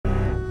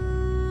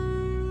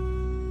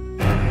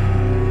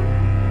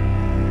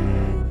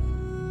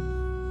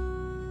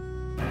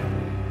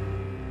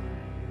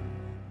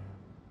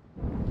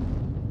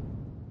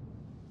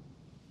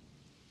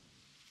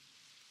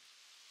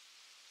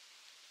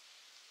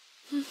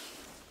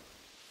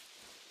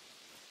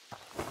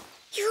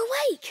You're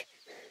awake!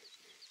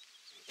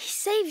 He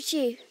saved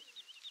you.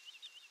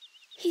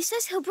 He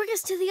says he'll bring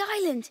us to the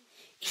island.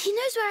 He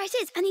knows where it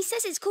is, and he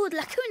says it's called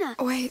Lacuna.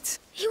 Wait.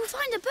 He will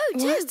find a boat,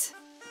 what? too.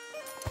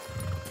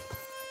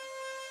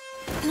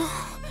 No.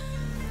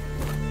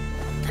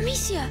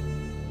 Amicia!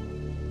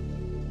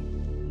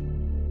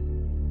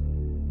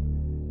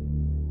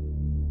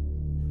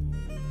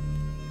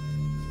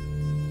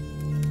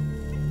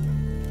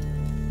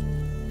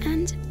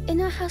 And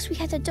in our house we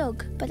had a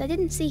dog, but I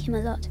didn't see him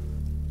a lot.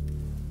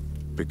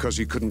 Because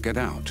you couldn't get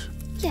out?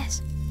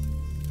 Yes.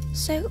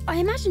 So I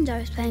imagined I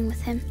was playing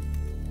with him.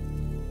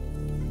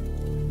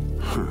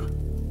 Huh.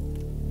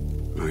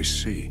 I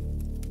see.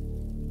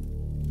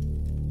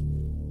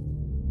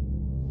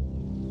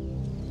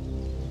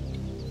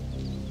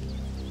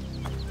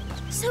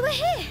 So we're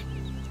here!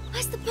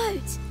 Where's the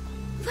boat?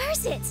 Where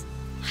is it?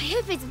 I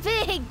hope it's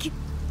big!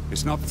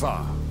 It's not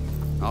far.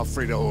 I'll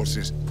free the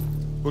horses.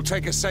 We'll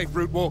take a safe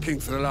route walking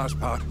for the last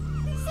part.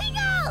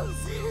 Seagulls!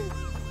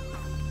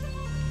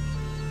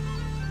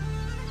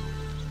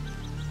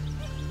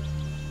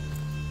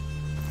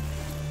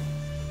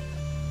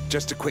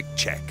 Just a quick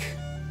check.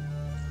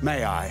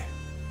 May I?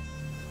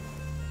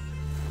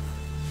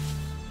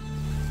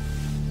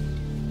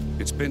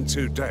 It's been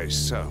 2 days,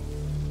 so...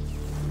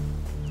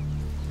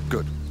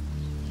 Good.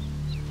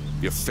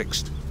 You're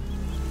fixed.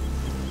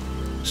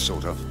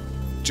 Sort of.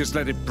 Just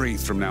let it breathe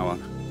from now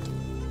on.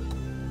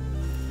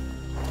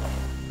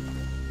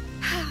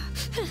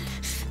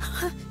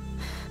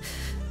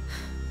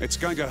 It's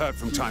going to hurt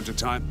from time to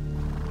time.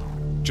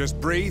 Just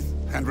breathe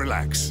and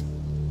relax.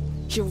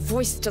 Your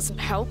voice doesn't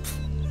help.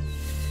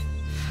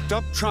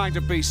 Stop trying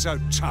to be so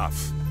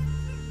tough.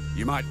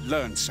 You might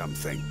learn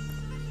something.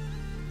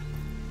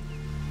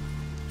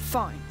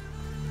 Fine.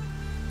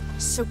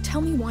 So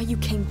tell me why you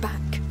came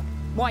back.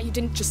 Why you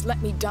didn't just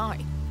let me die.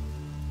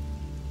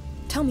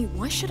 Tell me,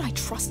 why should I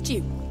trust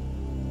you?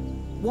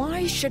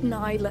 Why shouldn't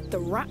I let the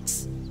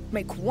rats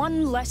make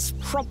one less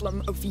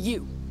problem of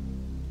you?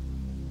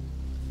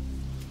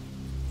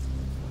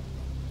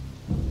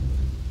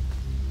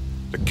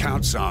 The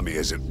Count's army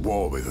is at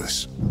war with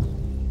us.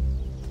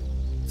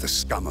 The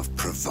scum of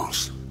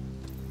Provence.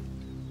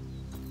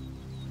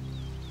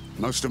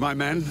 Most of my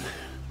men,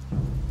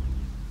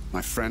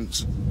 my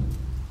friends,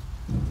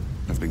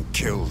 have been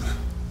killed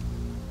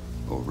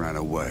or ran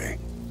away.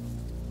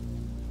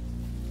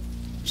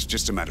 It's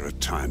just a matter of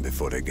time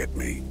before they get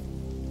me.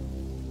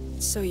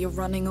 So you're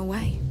running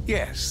away?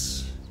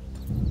 Yes.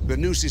 The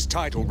noose is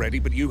tight already,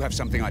 but you have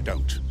something I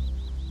don't.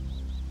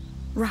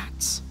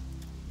 Rats.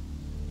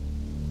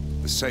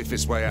 The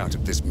safest way out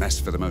of this mess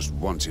for the most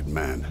wanted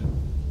man.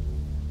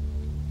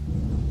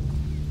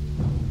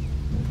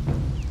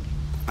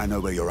 I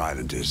know where your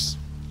island is.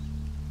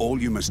 All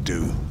you must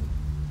do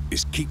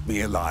is keep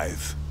me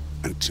alive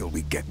until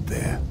we get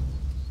there.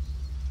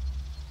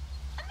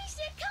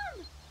 Amicia,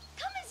 come!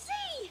 Come and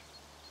see!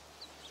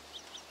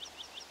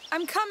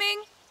 I'm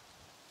coming!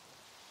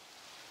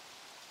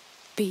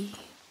 Be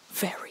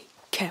very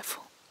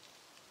careful.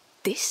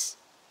 This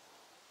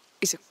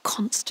is a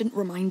constant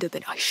reminder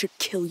that I should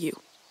kill you.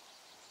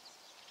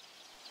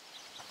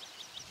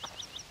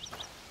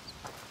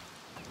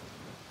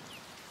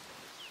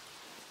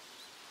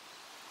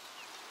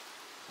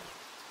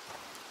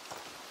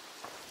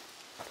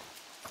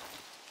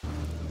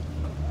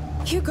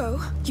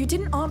 Hugo, you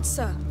didn't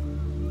answer.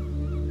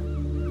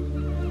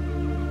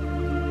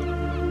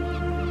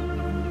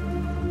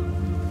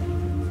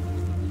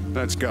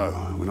 Let's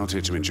go. We're not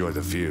here to enjoy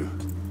the view.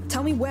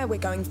 Tell me where we're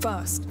going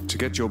first. To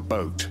get your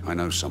boat, I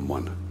know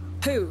someone.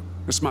 Who?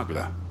 A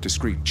smuggler.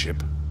 Discreet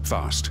chip.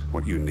 Fast.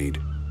 What you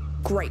need.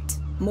 Great.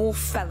 More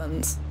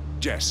felons.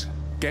 Jess,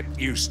 get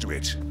used to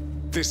it.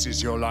 This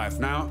is your life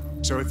now,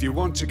 so if you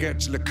want to get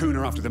to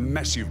Lacuna after the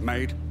mess you've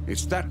made,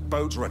 it's that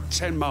boat or a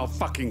 10-mile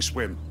fucking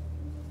swim.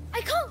 I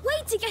can't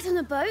wait to get on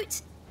a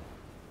boat!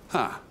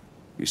 Huh.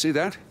 You see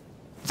that?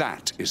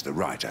 That is the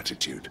right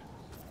attitude.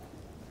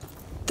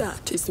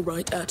 That is the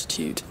right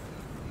attitude.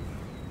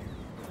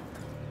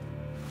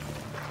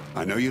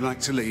 I know you like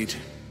to lead,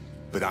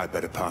 but I'd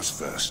better pass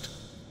first.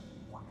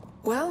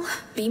 Well,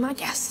 be my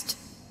guest.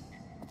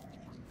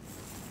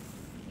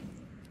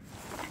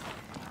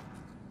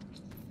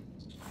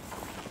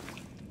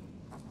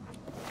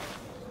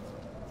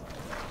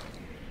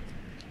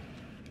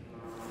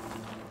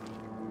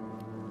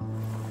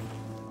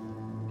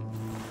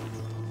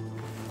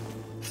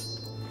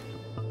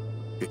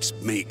 It's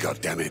me,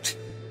 goddammit.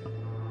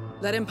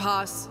 Let him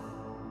pass.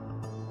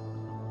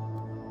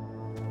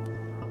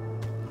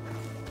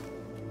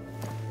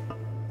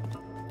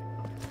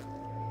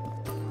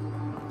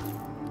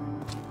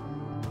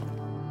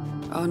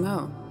 Oh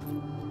no.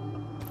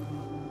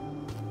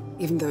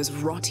 Even those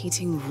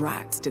rot-eating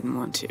rats didn't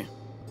want to.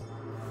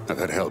 I've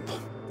had help.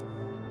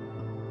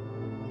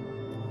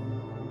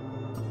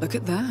 Look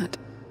at that.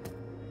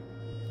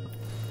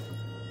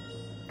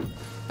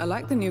 I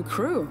like the new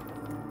crew.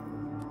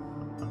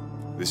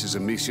 This is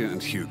Amicia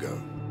and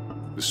Hugo.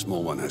 The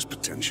small one has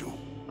potential.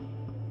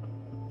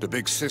 The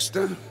big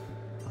sister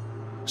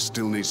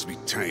still needs to be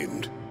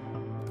tamed.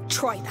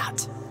 Try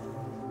that.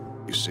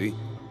 You see?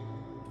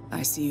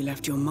 I see you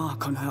left your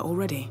mark on her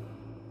already.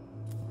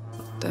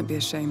 Don't be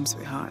ashamed,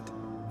 sweetheart.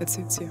 It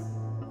suits you.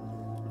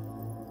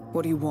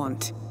 What do you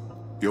want?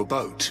 Your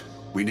boat.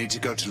 We need to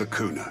go to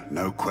Lacuna.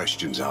 No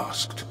questions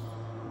asked.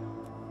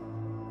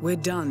 We're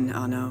done,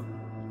 Arno.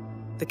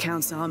 The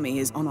Count's army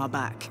is on our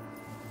back.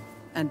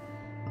 And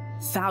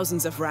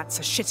thousands of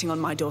rats are shitting on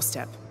my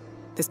doorstep.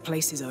 This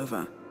place is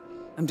over.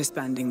 I'm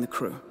disbanding the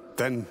crew.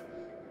 Then,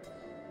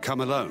 come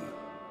alone.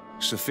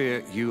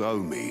 Sophia, you owe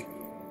me.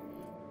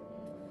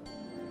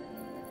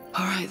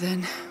 All right,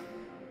 then.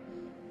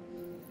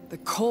 The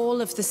call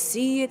of the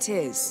sea it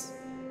is.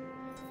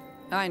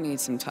 I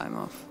need some time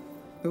off.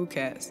 Who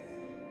cares?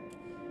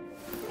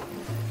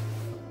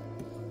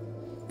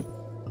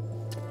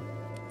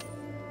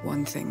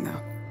 One thing,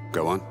 though.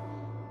 Go on.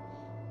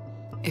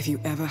 If you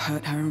ever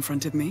hurt her in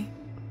front of me,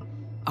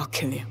 I'll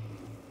kill you.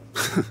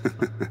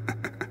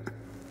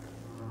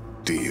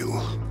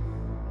 Deal.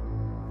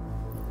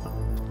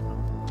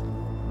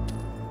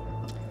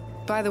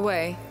 By the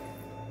way,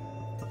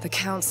 the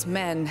Count's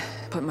men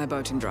put my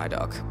boat in dry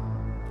dock.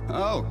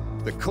 Oh,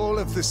 the call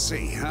of the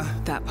sea, huh?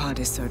 That part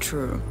is so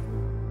true.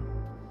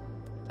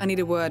 I need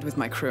a word with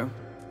my crew.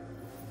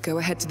 Go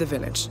ahead to the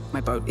village.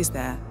 My boat is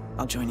there.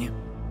 I'll join you.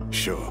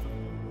 Sure.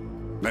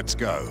 Let's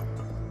go.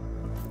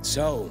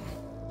 So,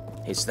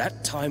 it's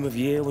that time of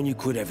year when you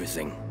quit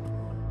everything.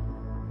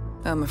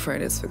 I'm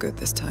afraid it's for good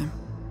this time.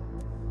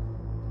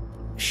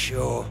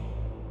 Sure.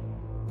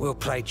 We'll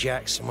play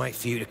jacks and wait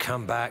for you to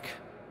come back,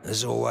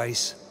 as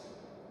always.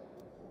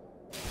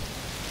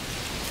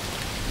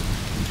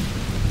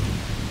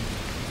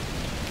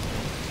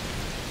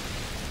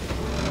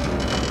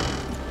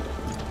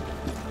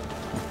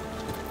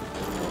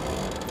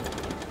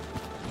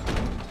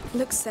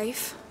 Looks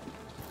safe.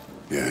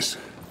 Yes,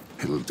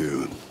 it'll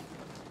do.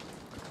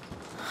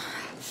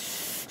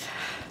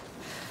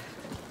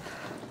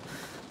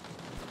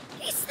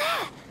 It's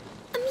there!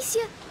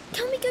 Amicia,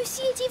 can we go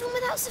see it even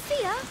without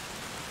Sophia?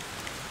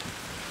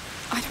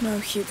 I don't know,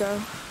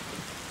 Hugo.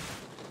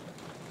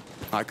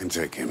 I can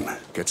take him.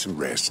 Get some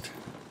rest.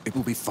 It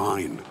will be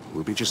fine.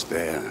 We'll be just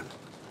there.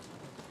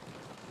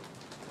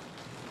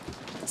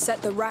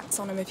 Set the rats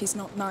on him if he's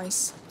not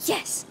nice.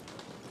 Yes!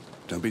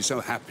 Don't be so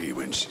happy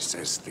when she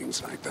says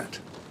things like that.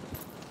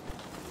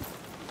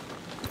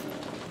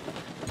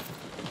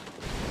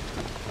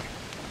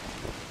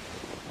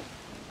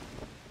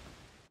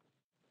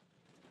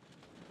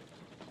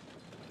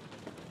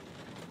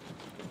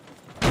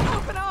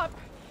 Open up!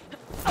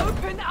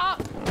 Open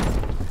up!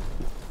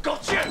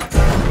 Gotcha!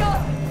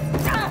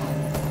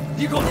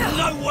 You got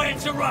nowhere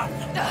to run,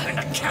 and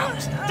the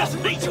Count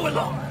doesn't need you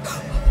along.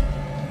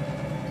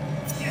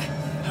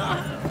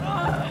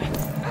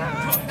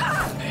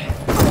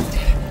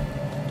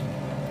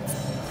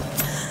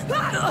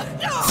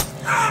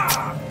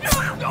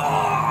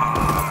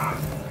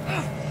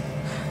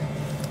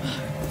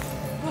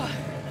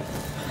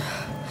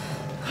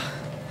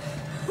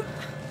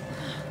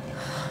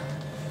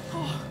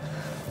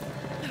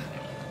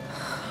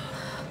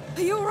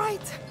 Are you all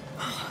right?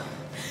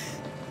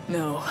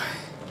 No.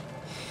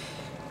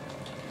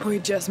 We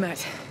just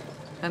met,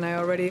 and I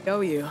already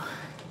owe you.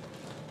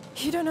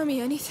 You don't owe me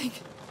anything.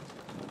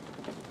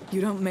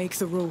 You don't make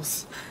the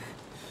rules.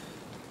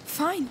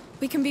 Fine,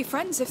 we can be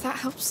friends if that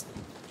helps.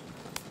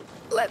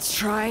 Let's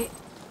try.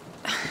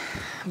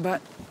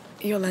 But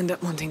you'll end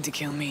up wanting to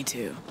kill me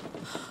too.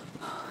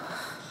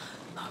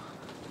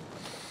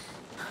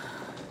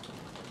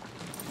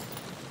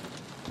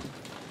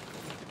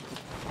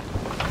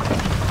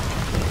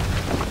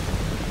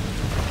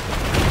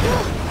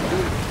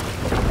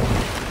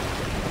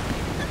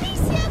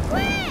 Amicia,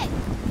 quick!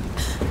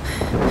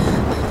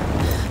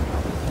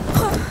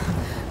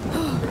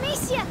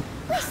 Amicia,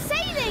 we're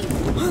sailing!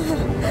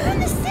 We're in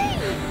the sea!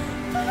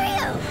 For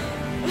real!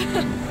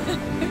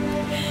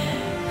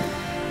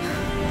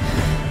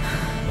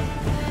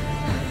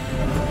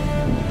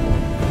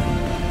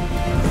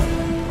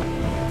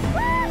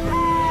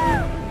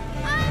 Woohoo!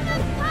 I'm a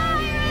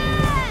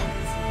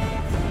pirate!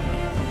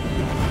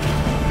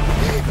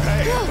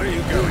 Hey, where are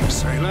you going,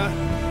 sailor?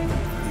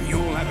 You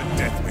all have a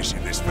death wish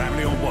in this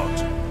family or what?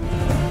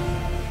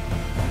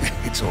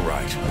 It's all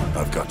right.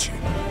 I've got you.